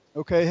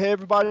Okay, hey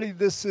everybody,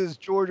 this is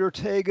George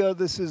Ortega.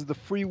 This is the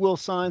Free Will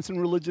Science and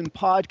Religion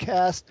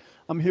podcast.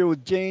 I'm here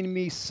with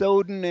Jamie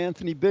Soden,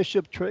 Anthony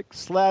Bishop, Trick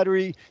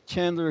Slattery,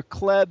 Chandler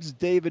Klebs,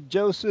 David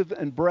Joseph,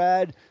 and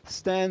Brad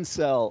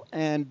Stansell.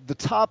 And the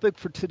topic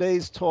for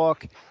today's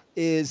talk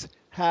is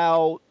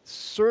how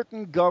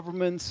certain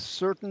governments,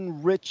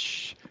 certain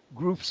rich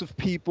groups of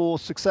people,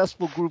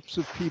 successful groups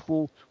of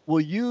people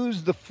will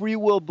use the free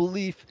will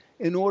belief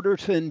in order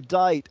to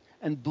indict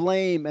and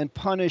blame and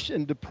punish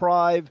and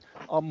deprive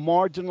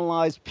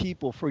marginalized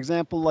people. For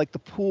example, like the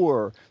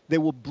poor, they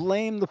will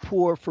blame the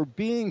poor for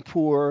being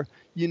poor,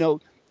 you know,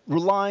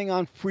 relying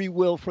on free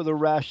will for the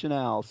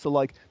rationale. So,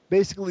 like,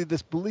 basically,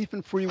 this belief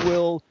in free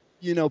will,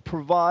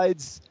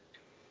 provides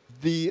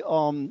the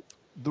um,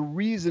 the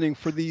reasoning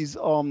for these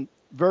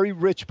very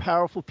rich,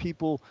 powerful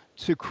people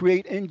to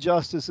create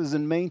injustices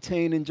and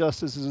maintain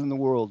injustices in the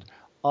world.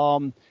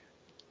 Um,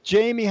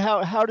 Jamie,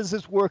 how does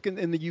this work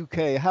in the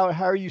UK? How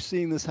are you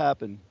seeing this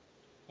happen?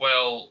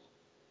 Well,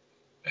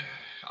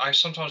 I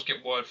sometimes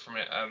get word from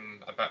it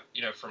about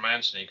from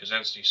Anthony, because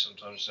Anthony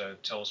sometimes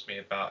tells me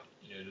about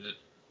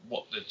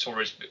what the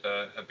Tories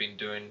have been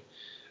doing.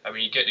 I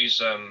mean, you get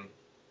these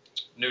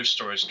news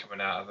stories coming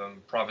out of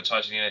them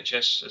privatising the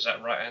NHS. Is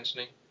that right,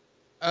 Anthony?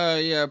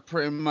 Yeah,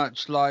 pretty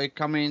much.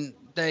 Like, I mean,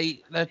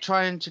 they're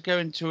trying to go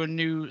into a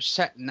new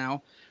set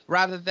now.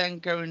 Rather than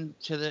going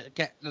to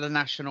get the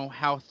National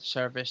Health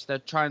Service, they're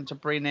trying to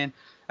bring in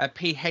a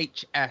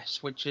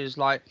PHS, which is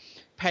like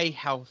pay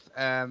health,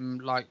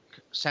 like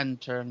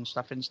center and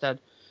stuff instead.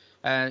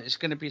 It's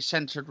going to be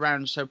centered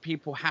around so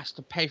people has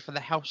to pay for the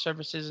health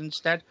services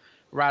instead,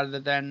 rather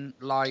than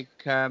like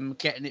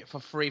getting it for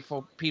free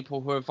for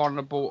people who are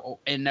vulnerable or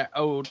in their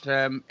old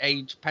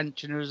age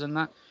pensioners and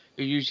that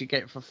who usually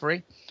get it for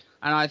free.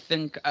 And I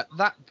think at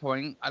that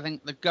point, I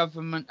think the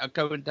government are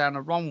going down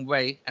a wrong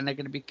way and they're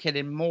going to be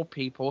killing more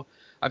people.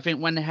 I think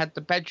when they had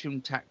the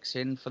bedroom tax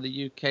in for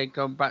the UK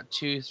going back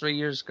 2, 3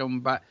 years going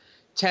back,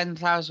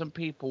 10,000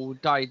 people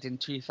died in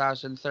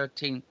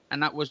 2013,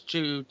 and that was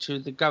due to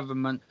the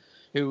government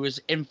who was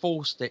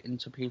enforced it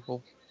into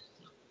people.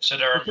 So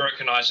they're Okay.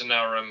 Americanising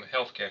our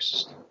healthcare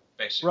system,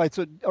 basically. Right.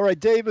 So, all right,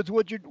 David,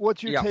 what's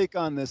your Yeah. take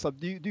on this?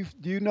 Do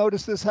you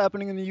notice this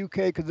happening in the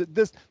UK? Because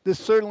this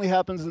certainly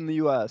happens in the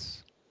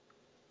US.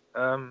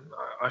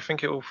 I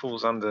think it all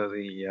falls under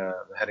the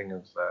heading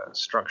of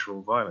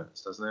structural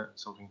violence, doesn't it?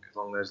 Something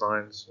along those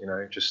lines.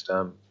 Just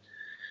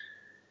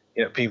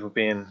people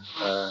being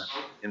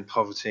in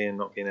poverty and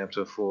not being able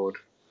to afford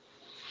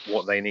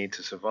what they need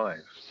to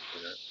survive.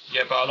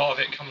 Yeah, but a lot of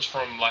it comes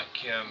from like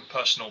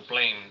personal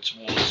blame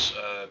towards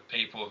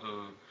people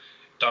who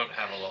don't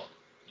have a lot.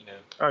 You know.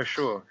 Oh,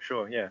 sure,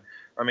 sure, yeah.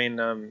 I mean,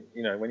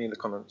 when you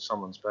look on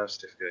someone's birth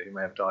certificate, who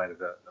may have died of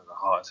a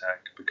heart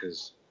attack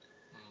because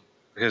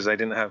they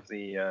didn't have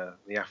the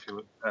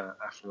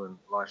affluent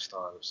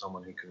lifestyle of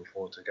someone who can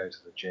afford to go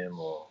to the gym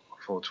or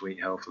afford to eat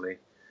healthily.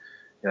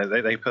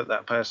 They put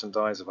that person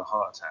dies of a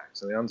heart attack,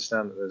 so they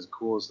understand that there's a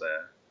cause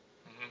there.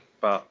 Mm-hmm.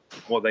 But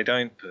what they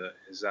don't put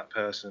is that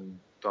person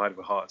died of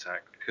a heart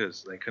attack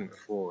because they couldn't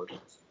afford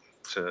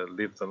to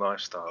live the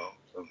lifestyle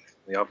of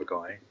the other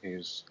guy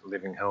who's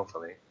living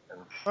healthily.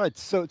 And Right.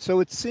 So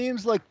it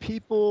seems like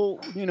people,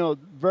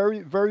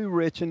 very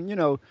rich, and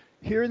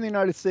here in the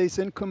United States,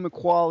 income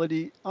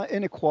equality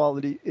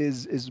inequality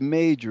is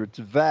major. It's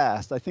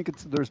vast. I think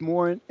there's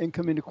more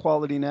income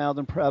inequality now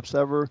than perhaps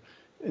ever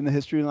in the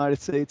history of the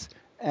United States,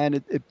 and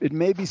it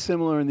may be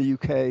similar in the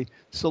UK.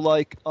 So,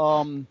 like,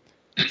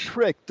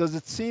 Trick, does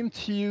it seem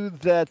to you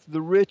that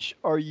the rich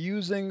are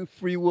using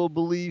free will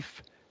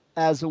belief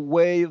as a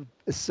way of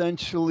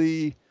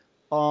essentially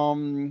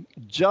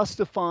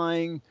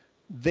justifying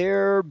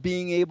their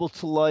being able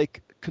to,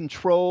 like,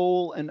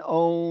 control and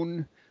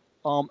own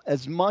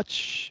as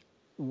much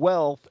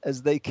wealth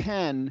as they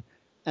can,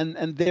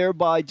 and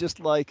thereby just,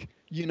 like,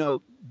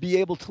 be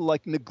able to,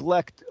 like,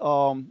 neglect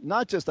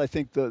not just, I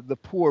think, the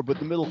poor but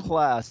the middle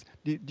class?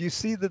 Do you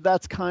see that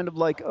that's kind of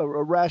like a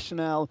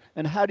rationale,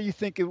 and how do you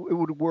think it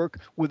would work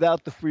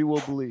without the free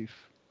will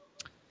belief?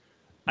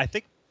 I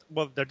think,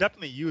 well, they're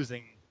definitely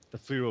using the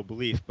free will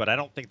belief, but I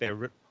don't think they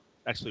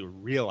actually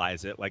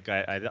realize it. Like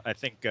I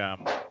think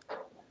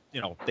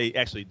they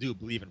actually do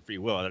believe in free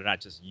will. They're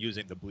not just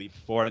using the belief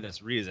for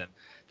this reason.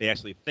 They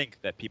actually think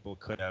that people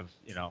could have,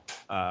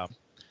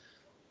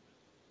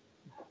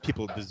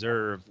 people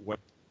deserve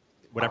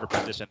whatever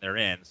position they're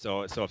in.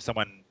 So if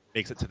someone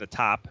makes it to the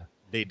top,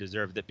 they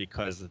deserved it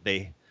because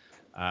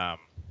um,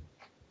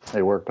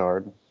 They worked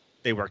hard.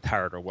 they worked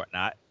hard or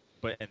whatnot.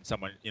 But and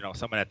someone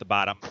at the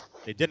bottom,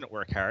 they didn't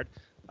work hard.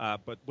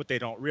 But what they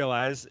don't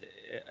realize,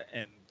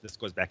 and this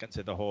goes back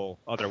into the whole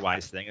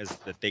otherwise thing, is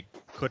that they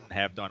couldn't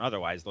have done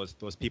otherwise.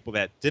 Those people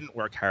that didn't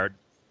work hard,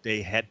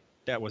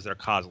 that was their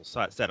causal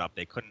setup.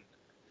 They couldn't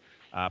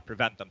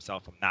prevent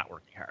themselves from not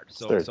working hard.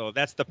 So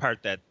that's the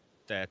part that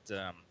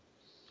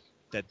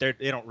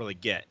they don't really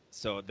get.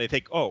 So they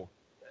think, oh,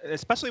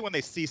 especially when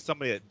they see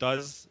somebody that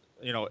does,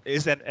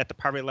 is at the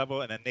poverty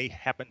level, and then they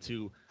happen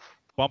to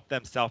bump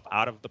themselves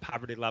out of the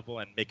poverty level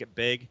and make it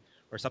big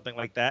or something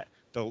like that.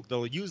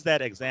 they'll use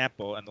that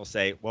example and they'll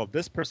say, well,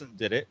 this person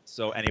did it,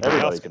 so anybody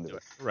Everybody else can can do do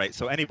it, right?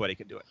 So anybody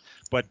can do it.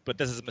 But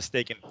this is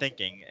mistaken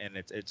thinking, and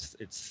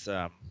it's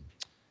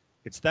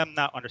them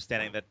not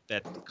understanding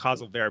that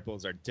causal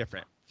variables are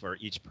different for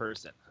each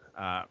person.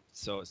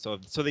 So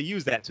they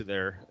use that to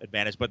their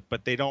advantage,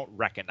 but they don't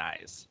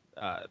recognize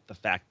the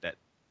fact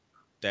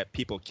that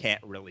people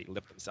can't really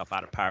lift themselves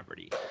out of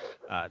poverty,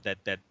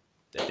 that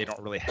they don't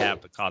really have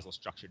the causal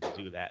structure to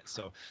do that.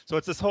 So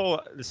it's this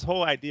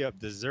whole idea of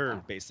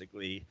deserve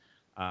basically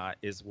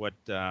is what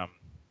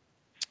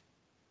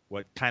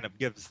kind of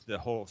gives the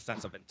whole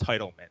sense of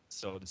entitlement.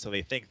 So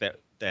they think that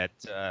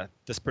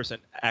this person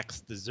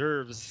X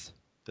deserves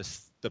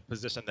the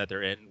position that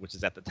they're in, which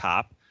is at the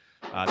top.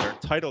 They're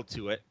entitled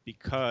to it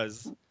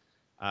because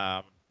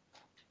they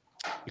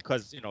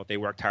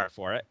worked hard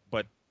for it,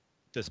 but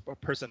this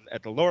person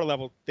at the lower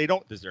level, they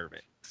don't deserve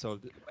it. So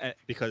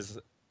because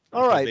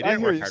All right, they I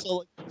didn't hear work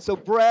you. hard. So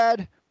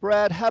Brad,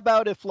 how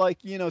about if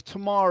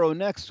tomorrow,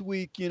 next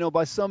week,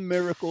 by some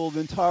miracle, the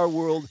entire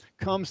world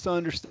comes to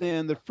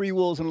understand that free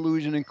will is an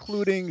illusion,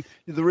 including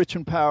the rich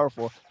and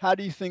powerful. How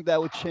do you think that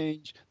would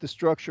change the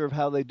structure of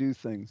how they do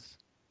things?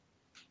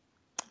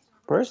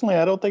 Personally,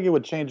 I don't think it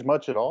would change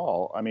much at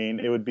all. I mean,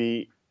 it would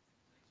be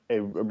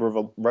a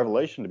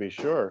revelation to be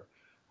sure,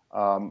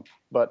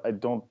 but I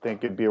don't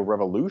think it'd be a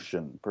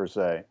revolution per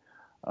se.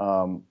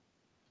 Um,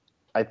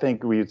 I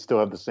think we'd still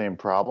have the same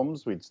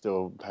problems. We'd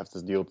still have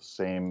to deal with the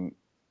same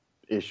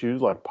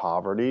issues like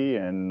poverty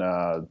and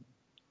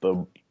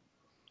the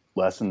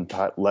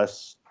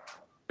less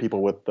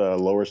people with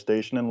lower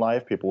station in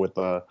life, people with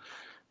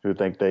who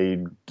think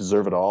they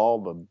deserve it all,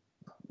 the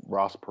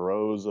Ross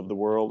Perot's of the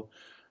world.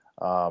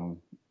 Um,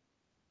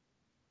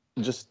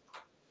 just,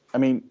 I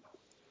mean,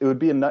 it would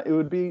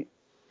be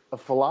a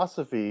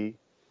philosophy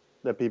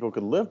that people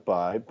could live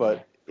by,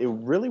 but it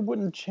really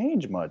wouldn't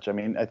change much. I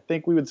mean, I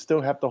think we would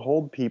still have to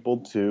hold people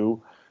to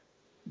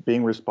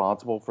being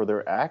responsible for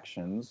their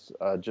actions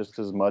just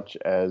as much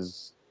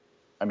as,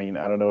 I mean,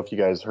 I don't know if you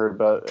guys heard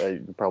about,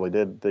 you probably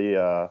did,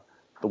 the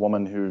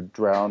woman who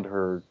drowned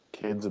her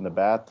kids in the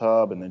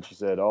bathtub, and then she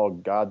said, "Oh,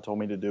 God told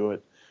me to do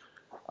it."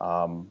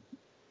 All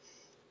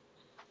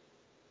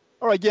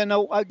right, yeah,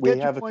 no, I We get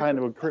your have point.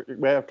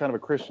 we have kind of a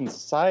Christian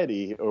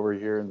society over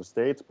here in the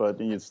States, but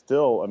it's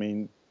still, I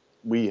mean,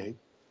 we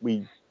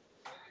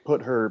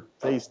put her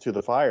face to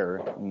the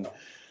fire, and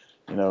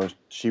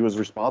she was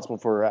responsible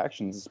for her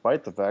actions,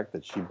 despite the fact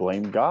that she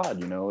blamed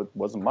God. It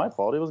wasn't my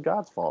fault; it was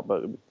God's fault.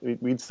 But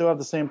we'd still have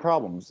the same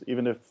problems,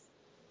 even if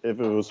it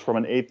was from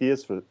an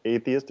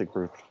atheistic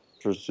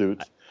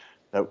pursuit.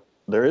 That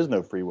there is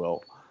no free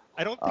will.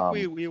 I don't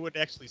think we would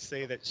actually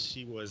say that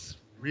she was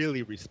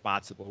really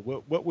responsible.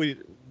 What we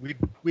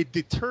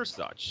deter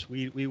such.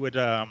 We would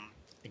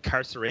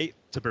incarcerate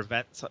to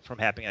prevent from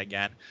happening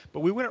again.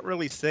 But we wouldn't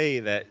really say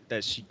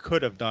that she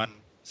could have done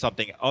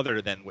something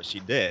other than what she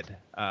did.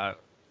 And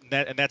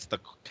that's the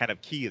kind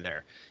of key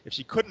there. If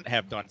she couldn't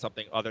have done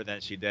something other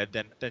than she did,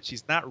 then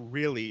she's not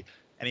really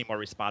any more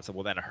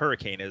responsible than a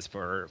hurricane is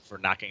for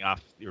knocking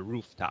off your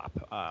rooftop.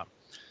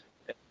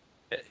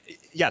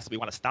 Yes, we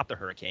want to stop the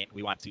hurricane.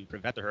 We want to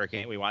prevent the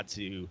hurricane. We want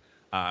to,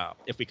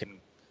 if we can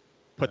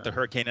put the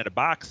hurricane in a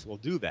box, we'll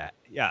do that.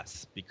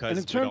 Yes, because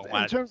And we don't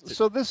want to.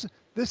 so this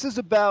is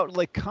about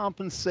like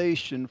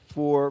compensation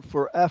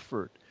for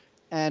effort,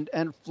 and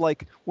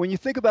like when you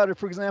think about it,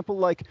 for example,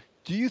 like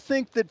do you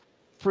think that,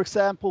 for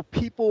example,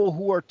 people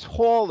who are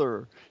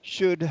taller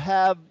should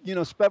have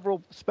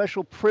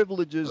special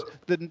privileges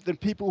than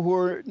people who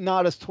are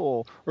not as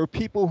tall, or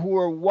people who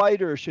are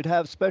whiter should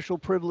have special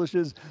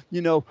privileges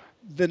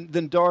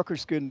than darker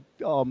skinned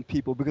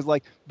people? Because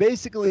like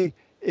basically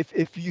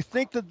if you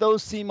think that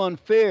those seem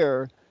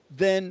unfair,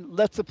 then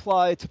let's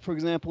apply it to, for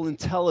example,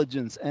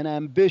 intelligence and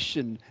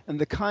ambition and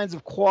the kinds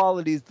of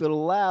qualities that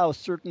allow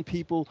certain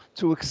people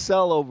to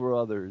excel over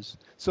others.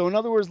 So in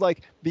other words,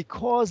 like,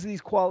 because these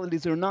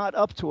qualities are not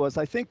up to us,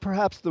 I think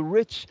perhaps the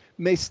rich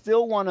may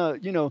still want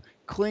to,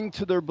 cling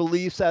to their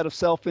beliefs out of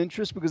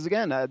self-interest, because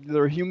again,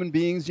 they're human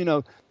beings,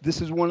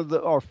 this is one of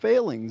our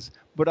failings.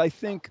 But I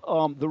think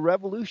the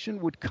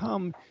revolution would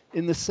come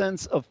in the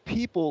sense of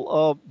people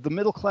of the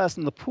middle class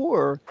and the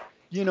poor,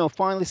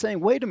 finally saying,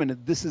 wait a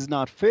minute, this is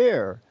not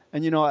fair.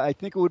 And, I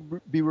think it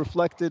would be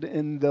reflected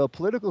in the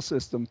political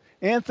system.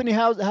 Anthony,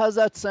 how's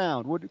that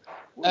sound? What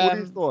are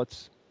your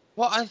thoughts?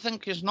 What I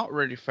think is not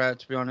really fair,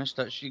 to be honest,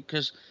 actually,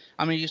 because,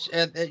 I mean,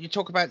 you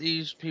talk about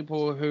these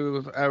people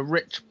who are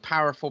rich,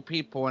 powerful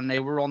people, and they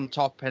were on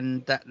top,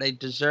 and that they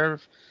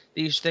deserve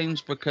these things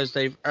because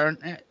they've earned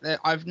it.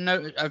 I've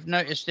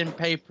noticed in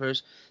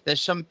papers there's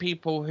some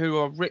people who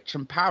are rich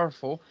and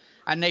powerful,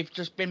 and they've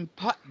just been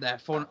put there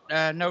for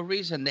no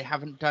reason. They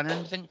haven't done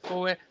anything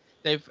for it.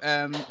 They've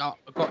not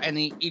got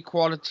any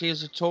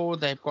equalities at all.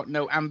 They've got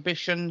no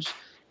ambitions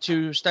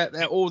to step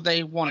there. All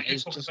they want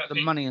is just the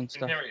money and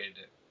stuff.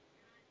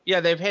 Yeah,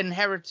 they've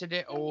inherited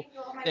it, or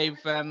they've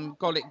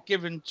got it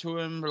given to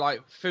them,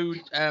 like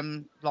food,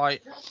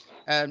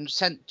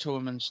 sent to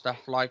them and stuff,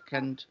 like,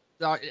 and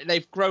like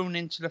they've grown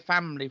into the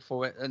family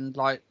for it, and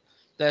like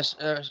there's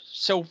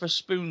silver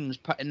spoons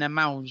put in their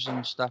mouths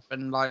and stuff.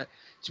 And like,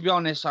 to be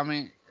honest, I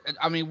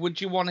mean, would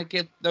you want to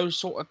give those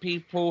sort of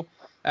people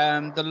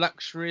the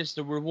luxuries,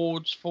 the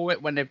rewards for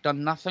it when they've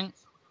done nothing?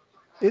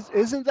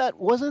 Wasn't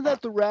that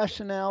the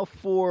rationale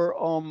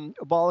for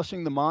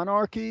abolishing the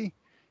monarchy?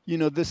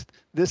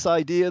 This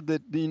idea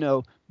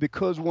that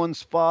because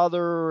one's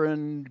father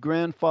and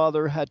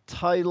grandfather had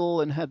title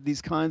and had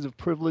these kinds of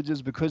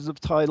privileges because of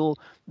title,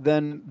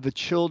 then the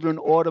children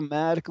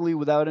automatically,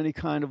 without any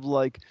kind of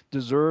like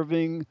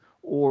deserving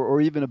or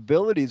even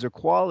abilities or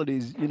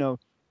qualities,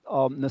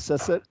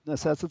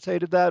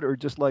 necessitated that, or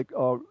just like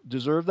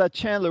deserve that.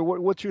 Chandler,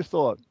 what's your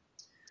thought?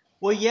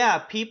 Well, yeah,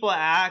 people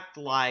act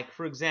like,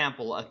 for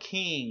example, a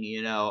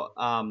king,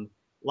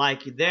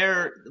 like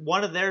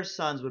one of their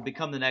sons would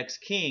become the next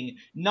king,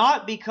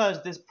 not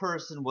because this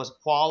person was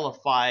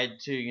qualified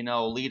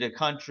to, lead a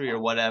country or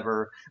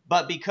whatever,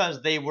 but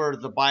because they were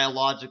the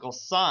biological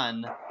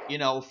son,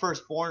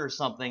 firstborn or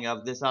something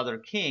of this other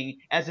king,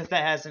 as if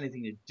that has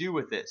anything to do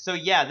with it. So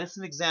yeah, this is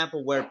an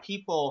example where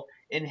people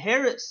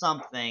inherit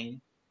something,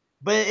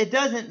 but it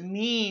doesn't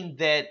mean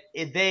that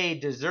they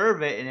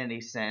deserve it in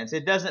any sense.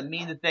 It doesn't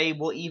mean that they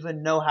will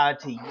even know how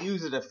to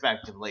use it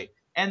effectively.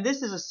 And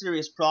this is a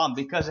serious problem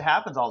because it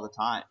happens all the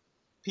time.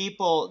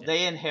 People,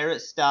 they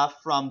inherit stuff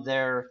from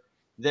their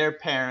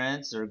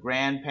parents or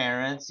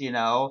grandparents,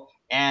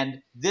 and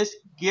this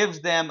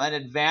gives them an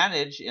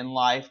advantage in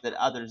life that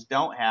others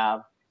don't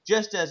have,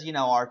 just as,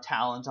 our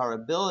talents, our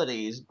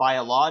abilities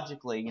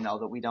biologically,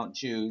 that we don't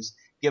choose,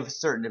 give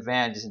certain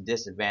advantages and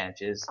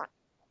disadvantages.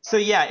 So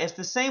yeah, it's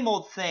the same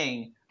old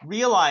thing,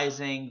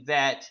 realizing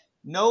that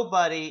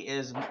nobody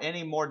is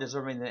any more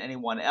deserving than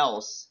anyone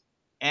else.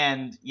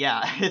 And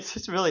yeah, it's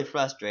just really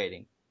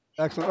frustrating.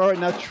 Excellent. All right,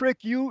 now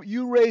Trick,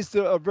 you raised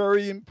a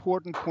very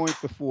important point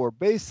before.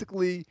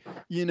 Basically,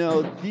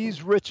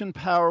 these rich and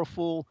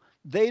powerful,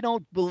 they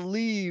don't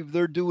believe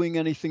they're doing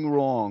anything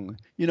wrong,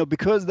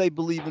 because they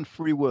believe in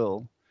free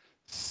will.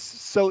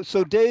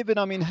 So David,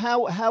 I mean,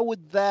 how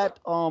would that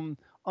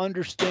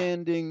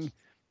understanding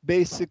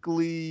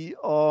basically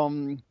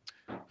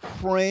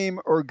frame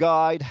or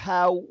guide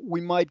how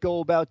we might go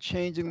about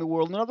changing the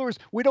world? In other words,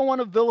 we don't want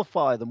to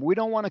vilify them. We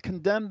don't want to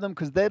condemn them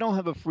because they don't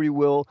have a free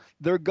will.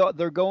 They're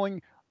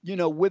going,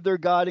 with their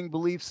guiding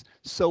beliefs.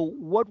 So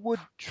what would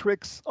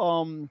Trick's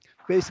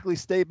basically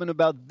statement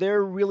about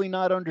they're really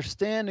not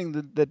understanding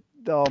that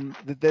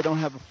they don't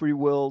have a free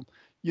will?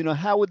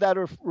 How would that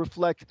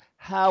reflect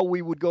how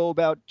we would go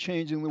about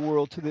changing the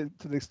world to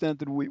the extent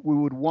that we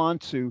would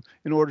want to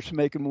in order to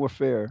make it more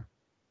fair?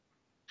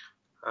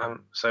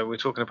 So we're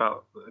talking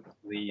about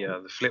the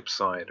flip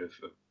side of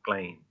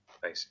blame,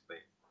 basically.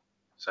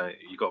 So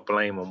you've got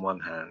blame on one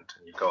hand,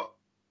 and you've got,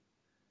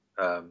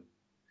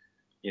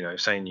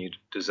 saying you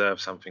deserve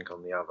something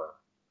on the other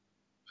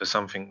for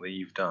something that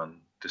you've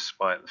done,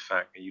 despite the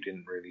fact that you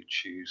didn't really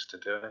choose to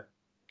do it.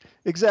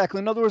 Exactly.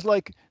 In other words,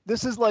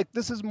 this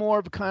is more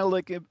of kind of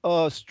like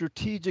a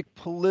strategic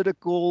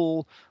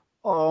political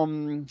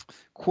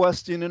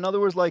question. In other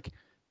words,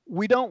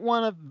 we don't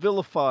want to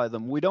vilify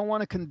them. We don't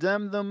want to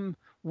condemn them.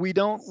 We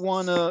don't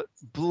want to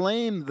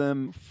blame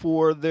them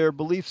for their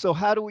beliefs. So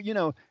how do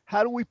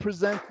we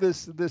present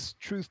this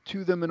truth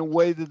to them in a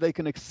way that they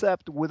can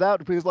accept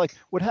without, because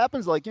what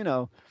happens,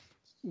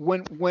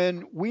 when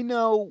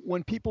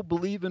people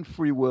believe in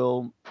free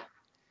will,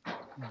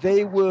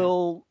 they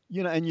will,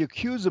 and you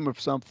accuse them of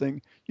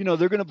something,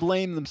 they're going to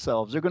blame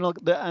themselves.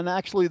 And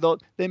actually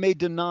they may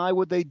deny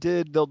what they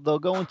did. They'll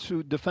go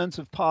into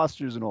defensive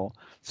postures and all.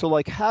 So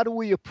how do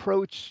we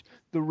approach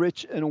the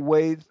rich in a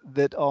way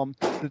that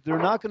that they're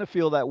not going to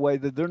feel that way,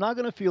 that they're not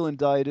going to feel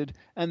indicted,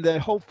 and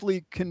that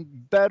hopefully can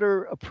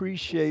better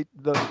appreciate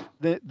the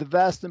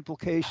vast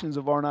implications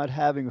of our not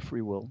having a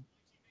free will?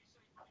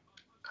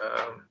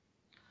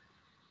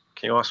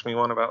 Can you ask me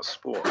one about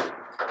sport? All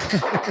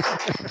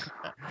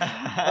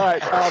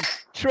right,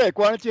 Trick,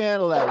 why don't you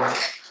handle that one?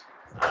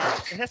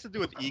 It has to do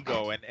with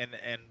ego and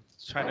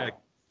trying to,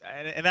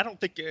 and I don't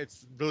think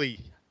it's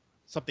really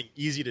something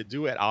easy to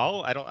do at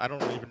all. I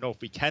don't even know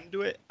if we can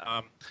do it,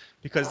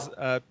 because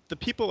the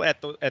people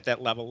at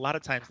that level, a lot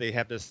of times they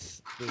have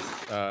this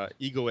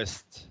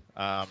egoist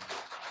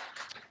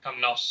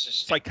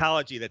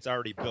psychology that's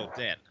already built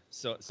in.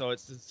 So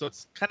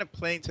it's kind of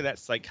playing to that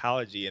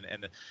psychology,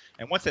 and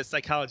once that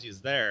psychology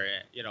is there,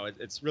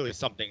 it's really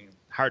something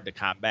hard to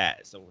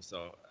combat. So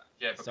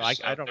yeah,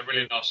 because I don't they're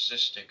really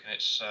narcissistic, and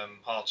it's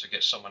hard to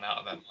get someone out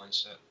of that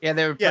mindset. Yeah,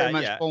 they were pretty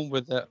much born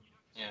with it.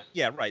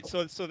 Yeah, right.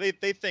 So they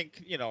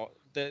think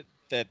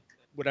that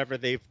whatever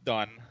they've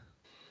done,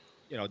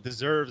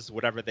 deserves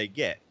whatever they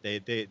get.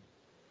 They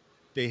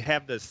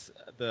have this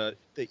the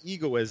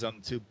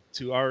egoism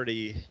to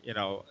already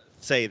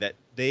say that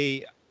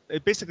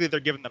basically they're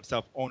giving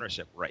themselves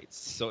ownership rights.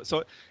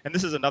 So and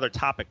this is another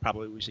topic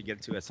probably we should get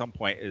into at some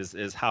point,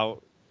 is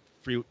how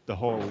the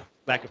whole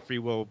lack of free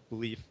will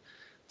belief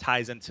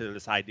ties into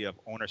this idea of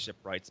ownership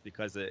rights,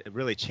 because it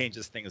really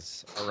changes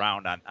things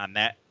around on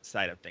that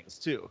side of things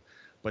too.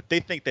 But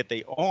they think that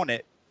they own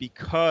it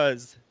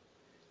because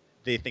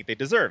they think they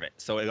deserve it.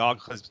 So it all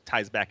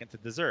ties back into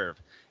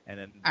deserve, and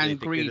then And they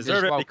think they greed as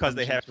deserve it well because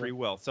they comes have into free it.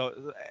 will.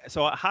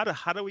 So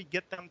how do we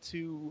get them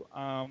to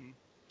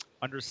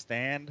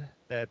understand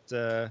that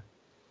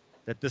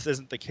that this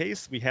isn't the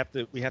case? We have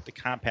to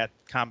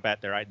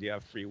combat their idea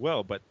of free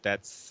will, but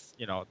that's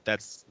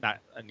not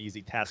an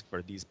easy task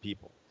for these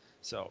people.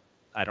 So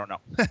I don't know.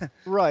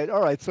 Right.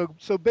 All right.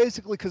 So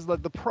basically, because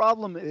the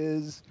problem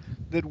is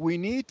that we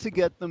need to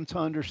get them to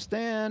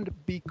understand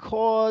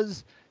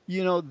because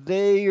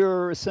they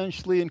are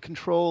essentially in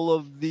control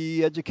of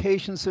the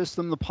education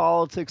system, the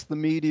politics, the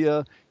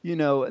media.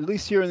 At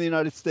least here in the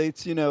United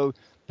States,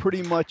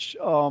 pretty much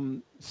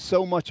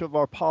so much of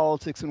our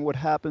politics and what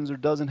happens or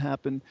doesn't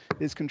happen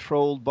is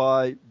controlled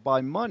by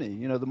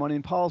money. The money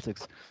in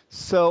politics.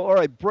 So, all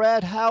right,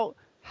 Brad, how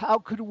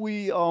could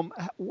we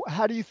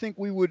how do you think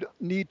we would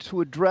need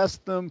to address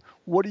them?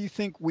 What do you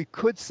think we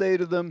could say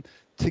to them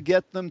to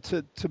get them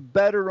to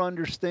better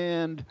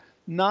understand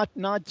not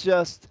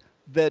just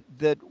that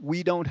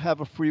we don't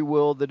have a free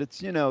will, that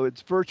it's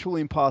it's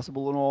virtually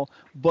impossible and all,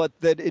 but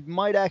that it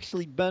might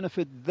actually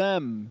benefit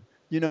them,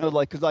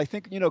 like, because I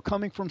think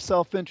coming from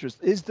self-interest,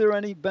 is there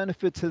any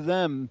benefit to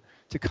them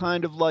to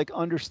kind of like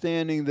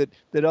understanding that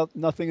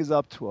nothing is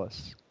up to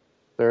us?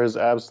 There is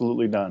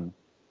absolutely none.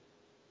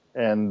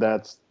 And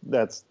that's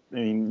I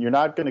mean, you're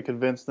not going to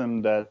convince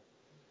them that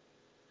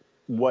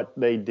what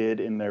they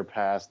did in their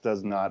past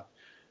does not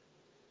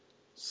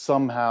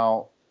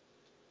somehow,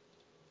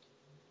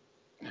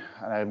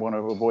 and I want to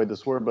avoid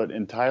this word, but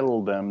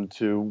entitle them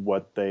to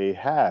what they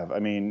have. I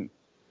mean,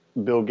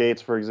 Bill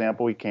Gates, for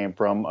example, he came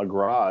from a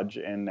garage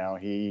and now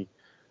he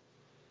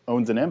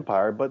owns an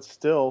empire, but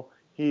still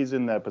he's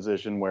in that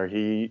position where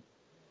he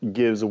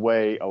gives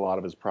away a lot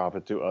of his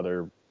profit to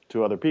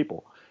other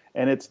people.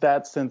 And it's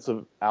that sense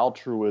of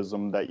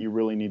altruism that you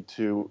really need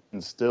to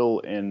instill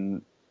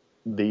in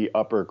the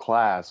upper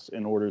class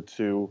in order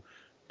to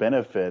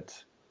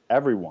benefit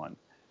everyone.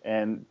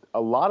 And a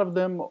lot of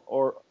them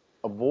are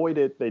avoid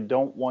it. They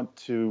don't want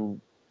to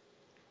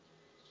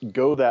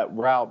go that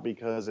route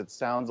because it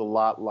sounds a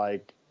lot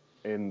like,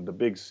 in the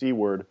big C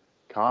word,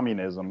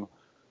 communism.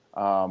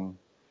 Um,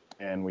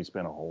 and we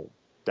spent a whole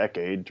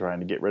decade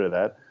trying to get rid of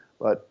that.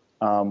 But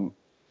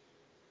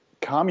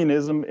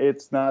communism,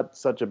 it's not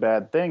such a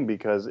bad thing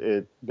because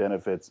it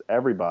benefits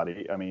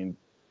everybody. I mean,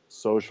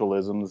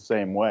 socialism the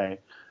same way.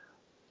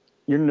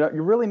 You're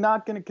really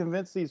not going to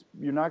convince these.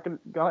 You're not going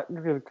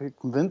to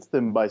convince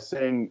them by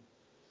saying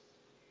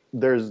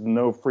there's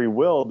no free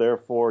will,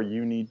 therefore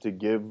you need to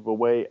give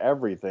away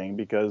everything.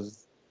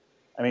 Because,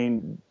 I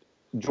mean,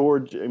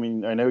 George, I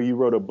mean, I know you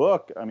wrote a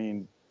book. I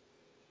mean,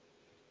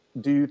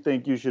 do you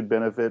think you should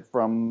benefit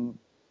from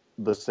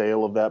the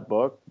sale of that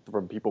book,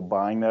 from people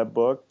buying that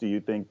book? Do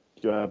you think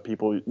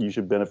you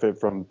should benefit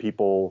from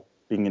people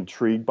being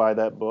intrigued by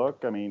that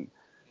book? I mean,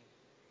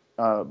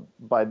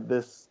 by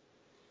this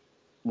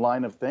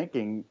line of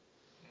thinking,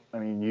 I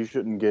mean, you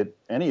shouldn't get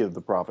any of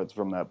the profits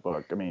from that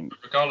book. I mean,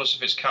 Regardless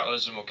if it's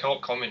capitalism or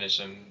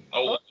communism,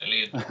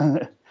 ultimately,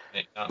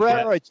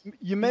 Brad, right.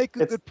 You make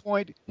a good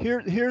point.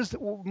 Here's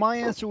my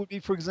answer would be,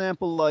 for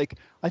example, like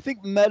I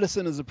think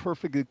medicine is a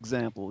perfect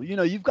example.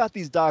 You've got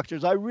these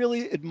doctors. I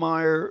really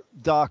admire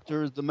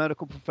doctors, the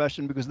medical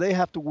profession, because they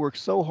have to work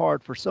so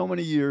hard for so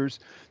many years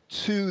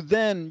to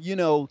then,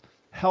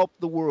 help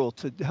the world,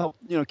 to help,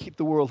 keep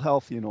the world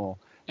healthy and all.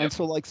 And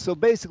Yep. so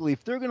basically,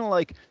 if they're going to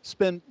like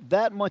spend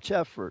that much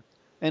effort,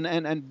 and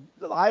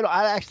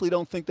I actually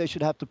don't think they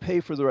should have to pay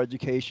for their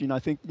education. I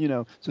think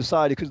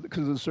society,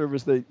 because of the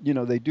service they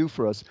do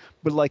for us.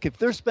 But like if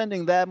they're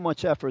spending that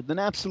much effort, then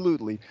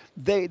absolutely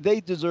they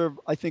deserve,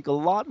 I think, a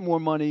lot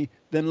more money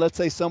than, let's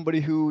say, somebody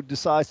who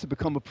decides to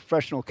become a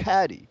professional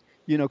caddy.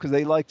 Because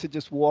they like to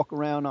just walk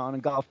around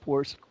on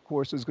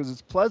courses because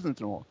it's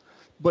pleasant and all.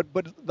 But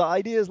the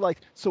idea is like,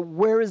 so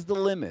where is the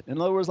limit? In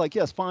other words, like,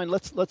 yes, fine,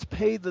 let's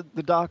pay the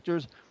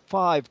doctors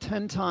 5,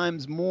 10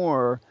 times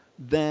more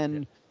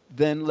than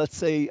let's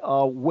say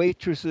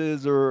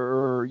waitresses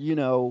or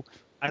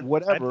I'd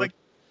whatever. like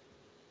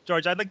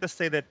George, I'd like to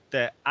say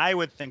that I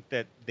would think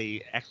that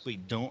they actually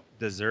don't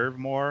deserve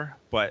more,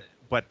 but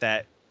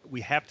that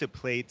we have to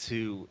play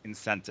to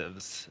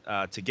incentives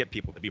to get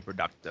people to be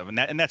productive,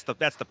 and that's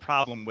the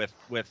problem with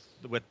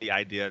the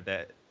idea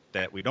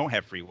that we don't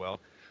have free will,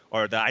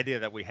 or the idea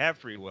that we have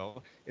free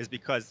will is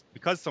because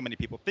so many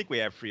people think we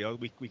have free will,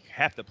 we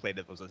have to play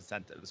to those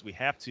incentives. We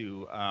have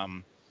to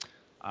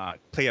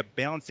play a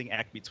balancing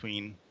act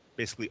between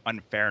basically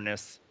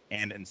unfairness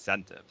and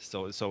incentive.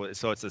 So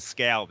it's a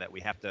scale that we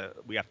have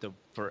to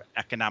for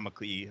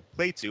economically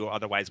play to.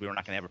 Otherwise, we're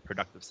not going to have a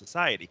productive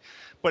society.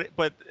 But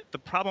the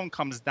problem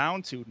comes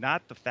down to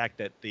not the fact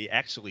that they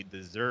actually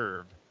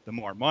deserve the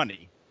more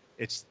money.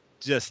 It's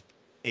just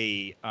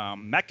a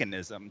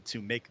mechanism to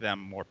make them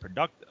more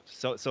productive.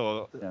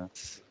 Yeah.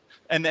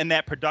 And then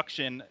that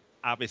production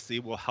obviously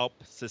will help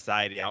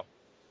society out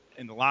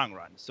in the long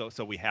run. So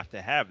we have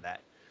to have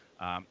that.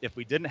 If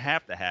we didn't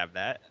have to have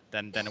that,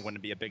 then it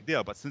wouldn't be a big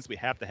deal. But since we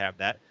have to have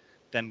that,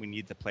 then we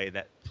need to play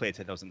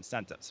to those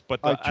incentives.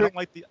 But I don't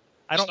like the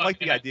I don't not like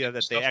the gonna- idea that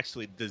it's they not-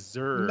 actually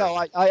deserve. No,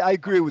 I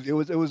agree with you.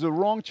 It was a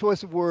wrong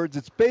choice of words.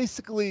 It's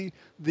basically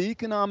the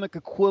economic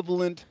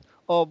equivalent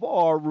of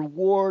our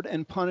reward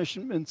and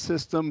punishment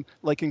system,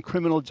 like in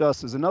criminal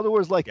justice. In other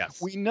words, like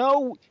Yes. we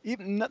know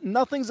even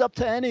nothing's up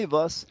to any of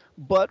us,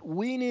 but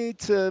we need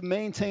to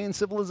maintain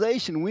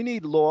civilization. We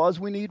need laws,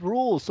 we need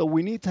rules. So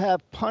we need to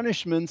have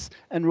punishments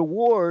and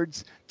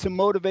rewards to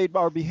motivate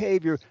our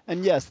behavior.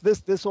 And yes,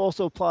 this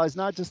also applies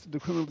not just to the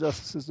criminal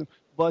justice system,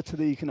 but to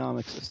the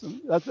economic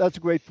system. That's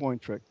a great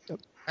point, Trick. Yep.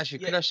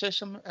 Actually, Yeah. could I say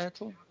something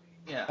at all?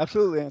 Yeah.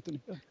 Absolutely, Anthony.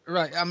 Yeah.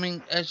 Right. I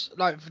mean, it's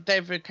like for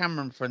David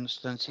Cameron, for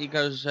instance, he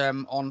goes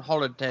on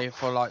holiday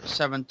for like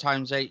 7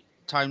 times, 8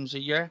 times a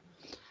year.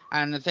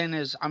 And the thing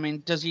is, I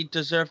mean, does he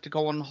deserve to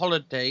go on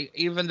holiday,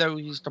 even though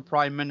he's the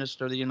Prime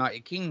Minister of the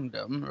United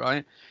Kingdom,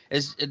 right?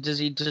 Does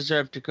he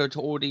deserve to go to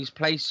all these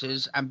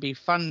places and be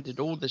funded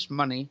all this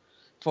money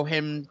for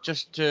him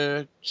just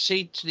to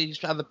see to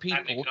these other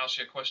Anthony, people? can I ask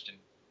you a question?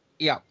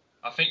 Yeah.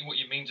 I think what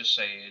you mean to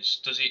say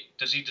is, does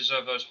he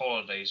deserve those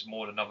holidays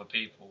more than other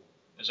people?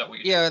 Is that what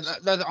you're Yeah, trying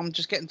to say? I'm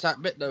just getting to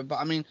that bit though. But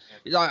I mean,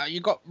 like you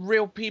got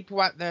real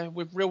people out there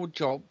with real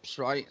jobs,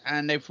 right?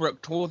 And they've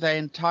worked all their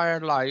entire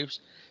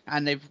lives,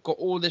 and they've got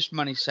all this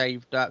money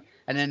saved up.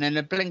 And then in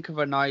a blink of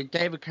an eye,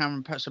 David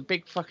Cameron puts a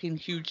big fucking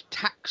huge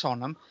tax on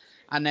them,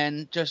 and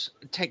then just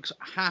takes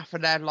half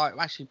of their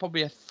actually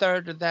probably a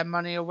third of their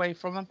money away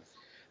from them.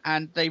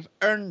 And they've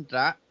earned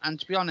that. And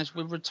to be honest,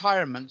 with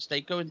retirements,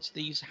 they go into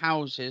these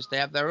houses. They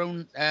have their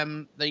own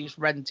these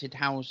rented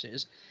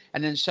houses,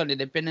 and then suddenly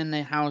they've been in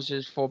their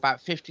houses for about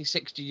 50,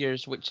 60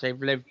 years, which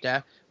they've lived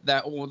there,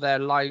 all their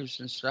lives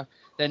and stuff.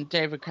 Then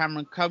David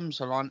Cameron comes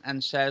along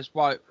and says,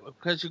 right,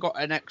 because you've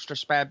got an extra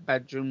spare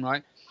bedroom,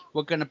 right,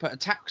 we're going to put a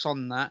tax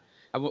on that.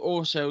 And we're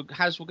also,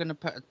 as we're going to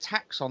put a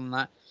tax on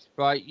that,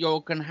 right,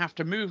 you're going to have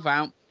to move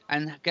out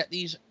and get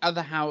these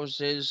other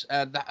houses,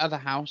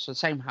 the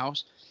same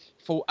house,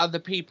 for other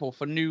people,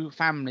 for new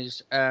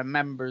families,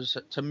 members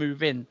to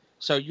move in.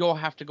 So you'll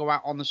have to go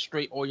out on the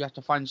street, or you have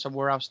to find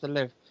somewhere else to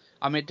live.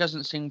 I mean, it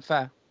doesn't seem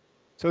fair.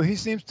 So he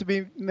seems to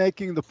be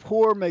making the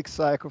poor make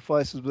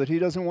sacrifices, but he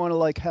doesn't want to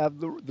like have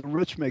the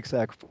rich make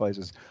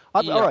sacrifices.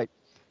 Yeah. All right.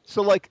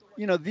 So like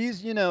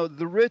these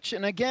the rich,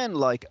 and again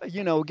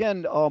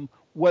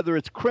whether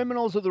it's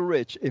criminals or the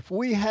rich, if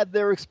we had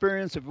their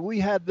experience, if we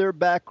had their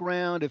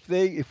background,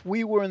 if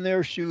we were in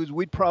their shoes,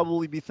 we'd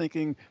probably be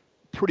thinking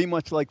pretty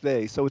much like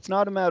they. So it's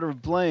not a matter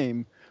of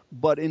blame,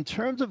 but in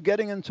terms of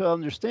getting them to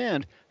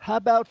understand, how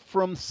about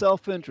from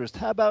self-interest?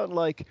 How about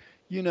like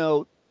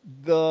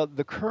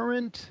the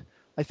current,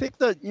 I think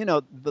that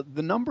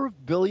the number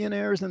of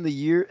billionaires in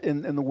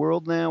the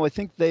world now, I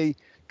think they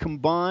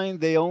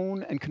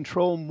own and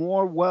control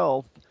more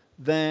wealth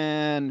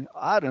than,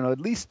 I don't know,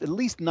 at least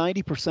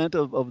 90%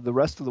 of the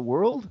rest of the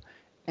world.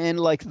 And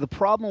like the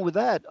problem with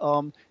that,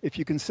 if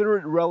you consider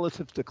it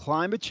relative to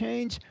climate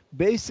change,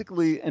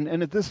 basically, and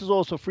this is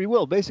also free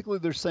will. Basically,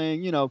 they're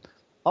saying,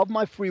 of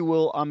my free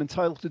will, I'm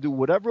entitled to do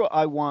whatever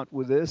I want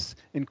with this,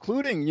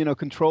 including,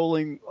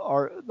 controlling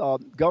our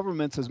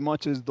governments as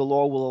much as the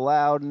law will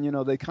allow. And,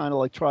 they kind of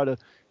like try to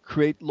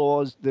create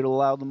laws that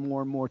allow them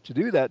more and more to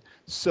do that.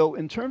 So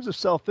in terms of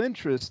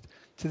self-interest,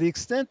 to the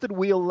extent that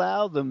we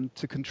allow them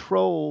to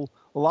control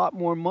a lot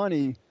more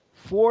money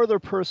for their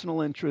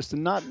personal interest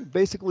and not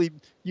basically,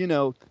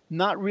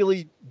 not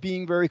really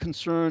being very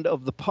concerned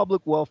of the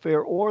public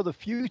welfare or the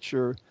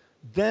future,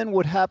 then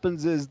what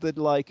happens is that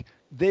like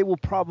they will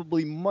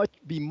probably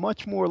be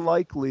much more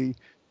likely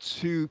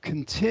to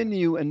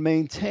continue and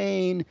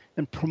maintain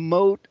and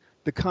promote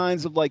the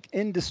kinds of like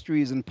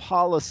industries and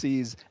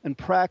policies and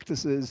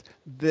practices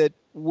that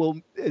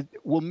will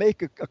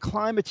make a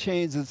climate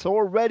change that's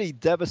already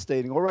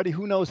devastating. Already,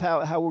 who knows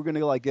how we're going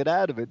to like get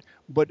out of it,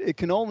 but it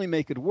can only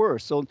make it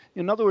worse. So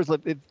in other words,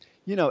 if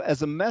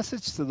as a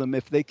message to them,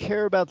 if they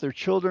care about their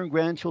children,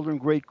 grandchildren,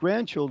 great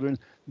grandchildren,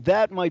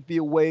 that might be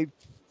a way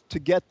to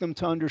get them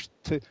to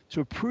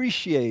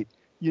appreciate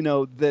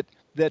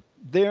that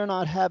they're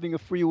not having a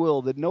free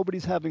will, that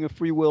nobody's having a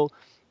free will,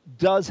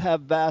 does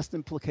have vast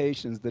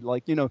implications, that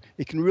like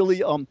it can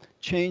really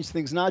change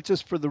things, not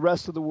just for the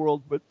rest of the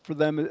world but for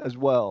them as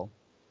well.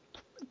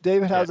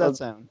 David, how's that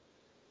sound?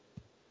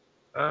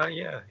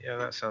 Yeah,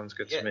 that sounds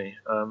good to me.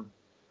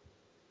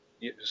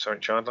 Sorry,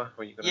 Chandler,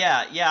 were you gonna...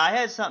 Yeah, I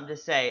had something to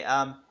say.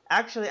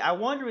 Actually, I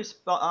wanted to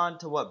respond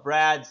to what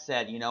Brad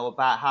said,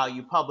 about how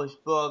you publish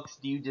books,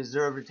 do you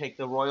deserve to take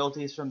the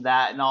royalties from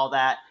that and all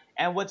that.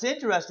 And what's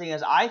interesting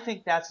is I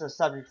think that's a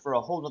subject for a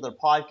whole other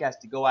podcast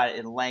to go at it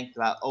in length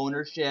about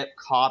ownership,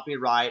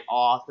 copyright,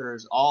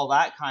 authors, all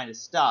that kind of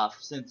stuff,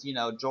 since,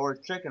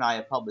 George Trick and I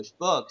have published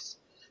books.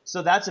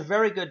 So that's a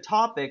very good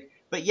topic.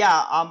 But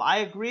yeah, I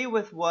agree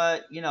with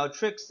what,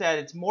 Trick said.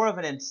 It's more of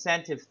an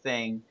incentive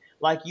thing.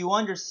 Like, you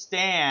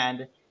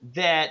understand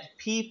that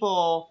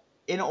people,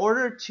 in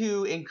order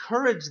to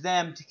encourage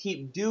them to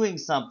keep doing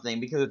something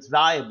because it's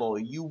valuable,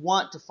 you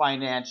want to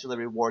financially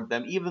reward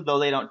them, even though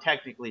they don't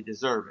technically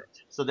deserve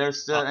it. So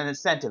there's an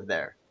incentive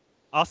there.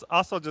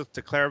 Also, just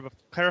to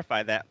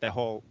clarify that the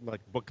whole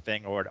like book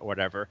thing or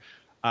whatever,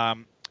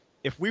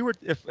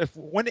 if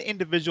one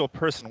individual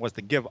person was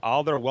to give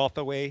all their wealth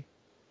away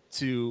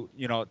to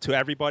to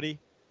everybody,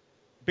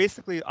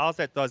 basically all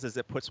that does is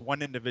it puts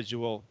one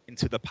individual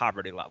into the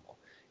poverty level.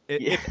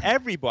 Yeah. If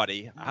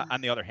everybody,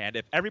 on the other hand,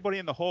 if everybody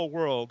in the whole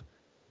world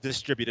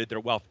distributed their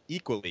wealth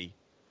equally,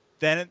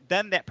 then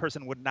that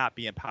person would not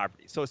be in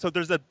poverty. So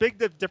there's a big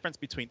difference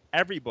between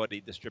everybody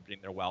distributing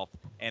their wealth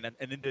and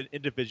an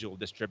individual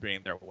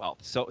distributing their wealth.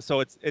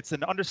 So it's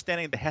an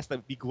understanding that has to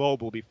be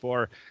global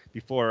before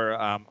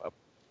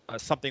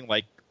something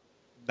like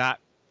not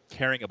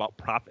caring about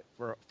profit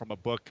from a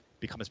book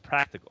becomes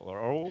practical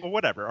or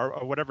whatever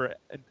or whatever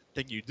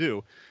thing you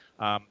do.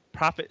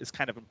 Profit is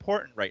kind of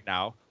important right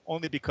now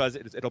only because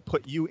it'll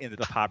put you into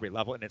the poverty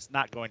level, and it's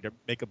not going to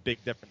make a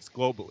big difference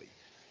globally.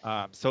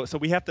 So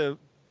we have to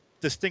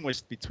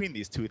distinguish between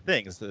these two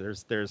things.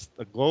 There's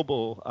a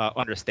global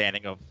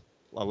understanding of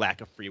a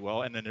lack of free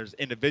will, and then there's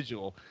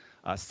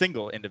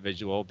single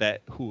individual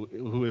that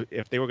who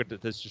if they were going to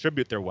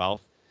distribute their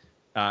wealth,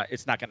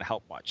 it's not going to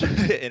help much,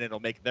 and it'll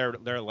make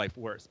their life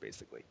worse,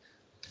 basically.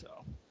 So,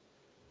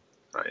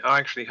 I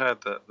actually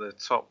heard that the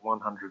top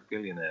 100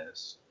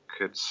 billionaires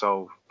could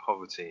solve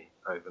poverty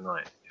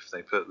overnight if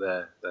they put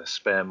their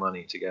spare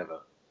money together.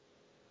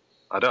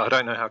 I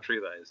don't know how true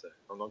that is, though.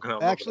 I'm not going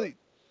to. Actually,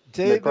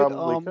 They David,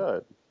 probably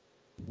could.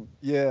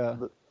 yeah.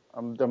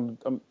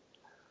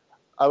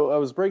 I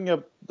was bringing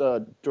up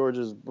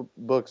George's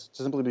books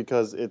simply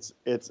because it's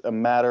a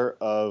matter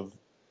of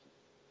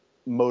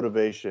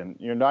motivation.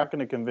 You're not going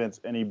to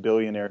convince any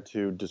billionaire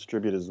to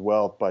distribute his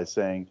wealth by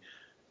saying,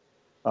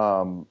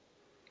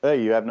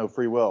 "Hey, you have no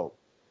free will.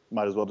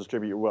 Might as well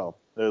distribute your wealth."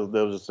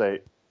 They'll just say,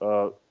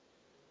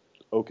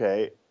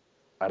 "Okay,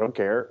 I don't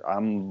care.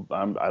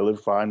 I live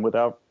fine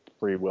without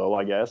free will,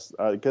 I guess,"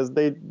 because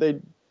they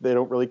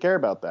don't really care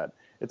about that.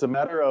 It's a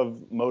matter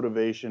of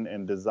motivation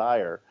and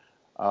desire.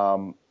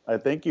 I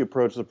think you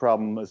approach the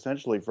problem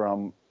essentially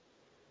from,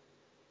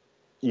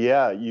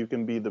 you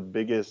can be the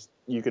biggest,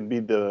 you can be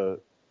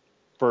the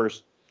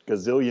first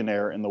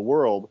gazillionaire in the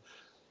world,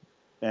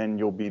 and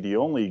you'll be the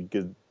only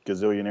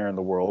gazillionaire in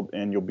the world,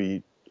 and you'll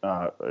be,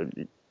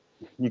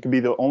 you can be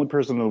the only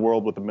person in the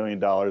world with $1 million,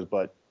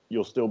 but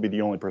you'll still be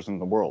the only person in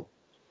the world.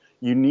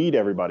 You need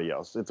everybody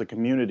else. It's a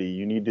community.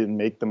 You need to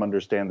make them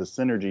understand the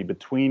synergy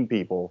between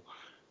people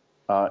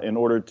in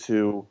order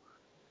to.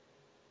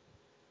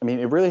 I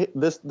mean,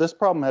 this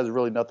problem has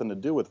really nothing to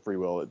do with free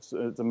will. It's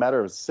a matter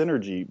of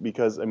synergy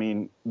because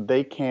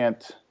they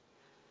can't.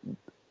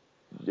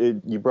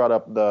 You brought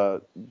up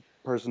the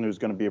person who's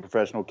going to be a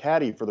professional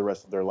caddy for the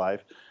rest of their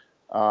life.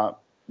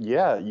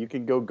 You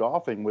can go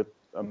golfing with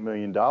 $1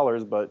 million,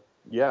 but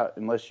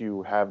unless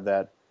you have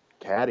that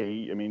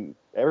caddy,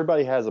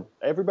 everybody has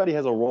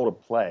a role to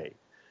play,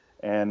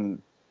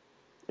 and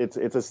it's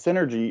a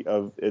synergy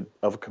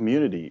of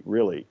community,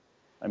 really.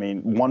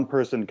 One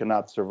person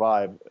cannot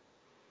survive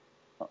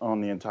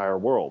on the entire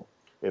world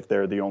if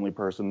they're the only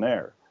person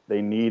there.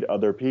 They need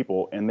other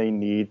people, and they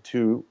need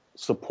to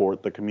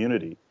support the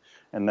community,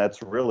 and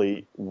that's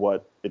really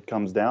what it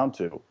comes down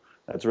to.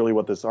 That's really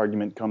what this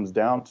argument comes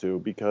down to,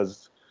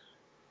 because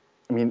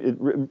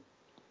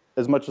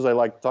as much as I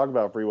like to talk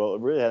about free will,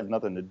 it really has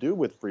nothing to do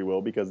with free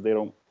will because they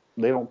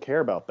don't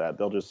care about that.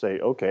 They'll just say,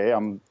 okay,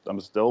 I'm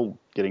still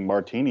getting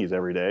martinis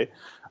every day.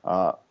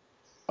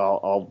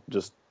 I'll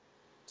just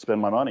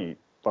spend my money.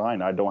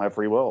 Fine, I don't have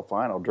free will.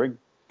 Fine, I'll drink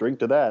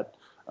to that.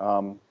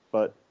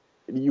 But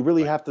you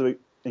really have to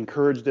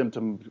encourage them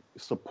to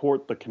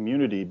support the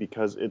community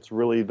because it's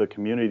really the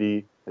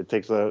community. It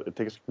takes a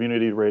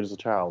community to raise a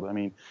child.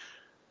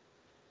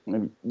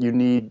 You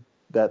need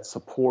that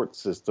support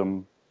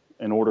system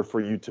in order for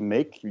you to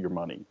make your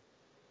money.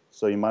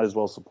 So you might as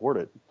well support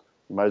it.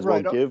 You might as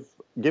well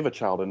give a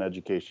child an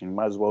education. You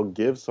might as well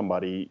give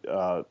somebody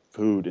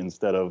food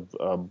instead of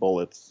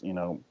bullets.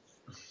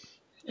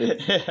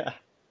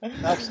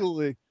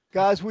 Absolutely.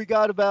 Guys, we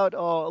got about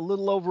a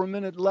little over a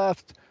minute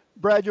left.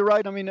 Brad, you're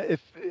right.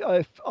 If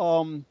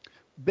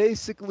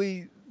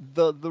basically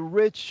the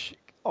rich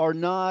are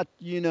not,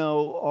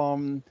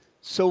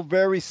 so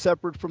very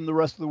separate from the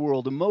rest of the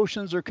world.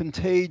 Emotions are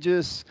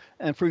contagious.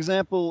 And for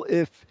example,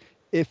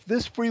 if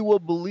this free will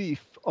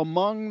belief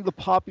among the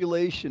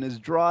population is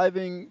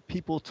driving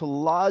people to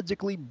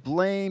logically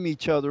blame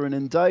each other and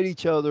indict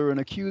each other and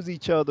accuse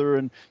each other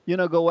and,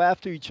 go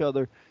after each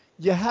other,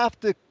 you have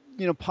to,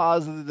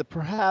 posit that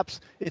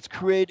perhaps it's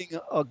creating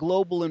a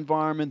global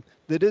environment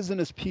that isn't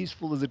as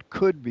peaceful as it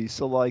could be.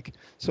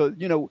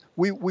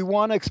 We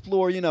want to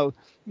explore,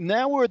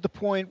 now we're at the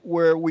point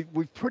where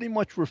we've pretty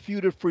much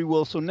refuted free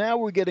will. So now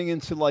we're getting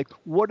into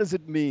what does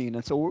it mean?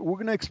 And so we're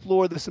going to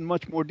explore this in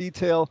much more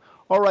detail.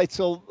 All right,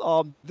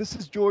 so this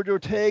is George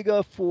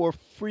Ortega for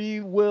Free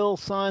Will,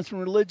 Science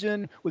and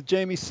Religion with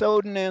Jamie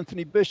Soden,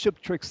 Anthony Bishop,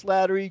 Trick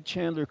Slattery,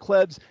 Chandler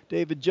Klebs,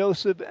 David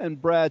Joseph,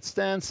 and Brad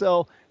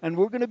Stansel. And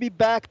we're going to be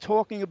back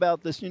talking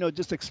about this,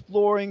 just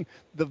exploring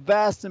the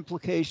vast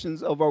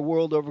implications of our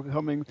world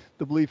overcoming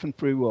the belief in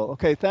free will.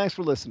 Okay, thanks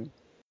for listening.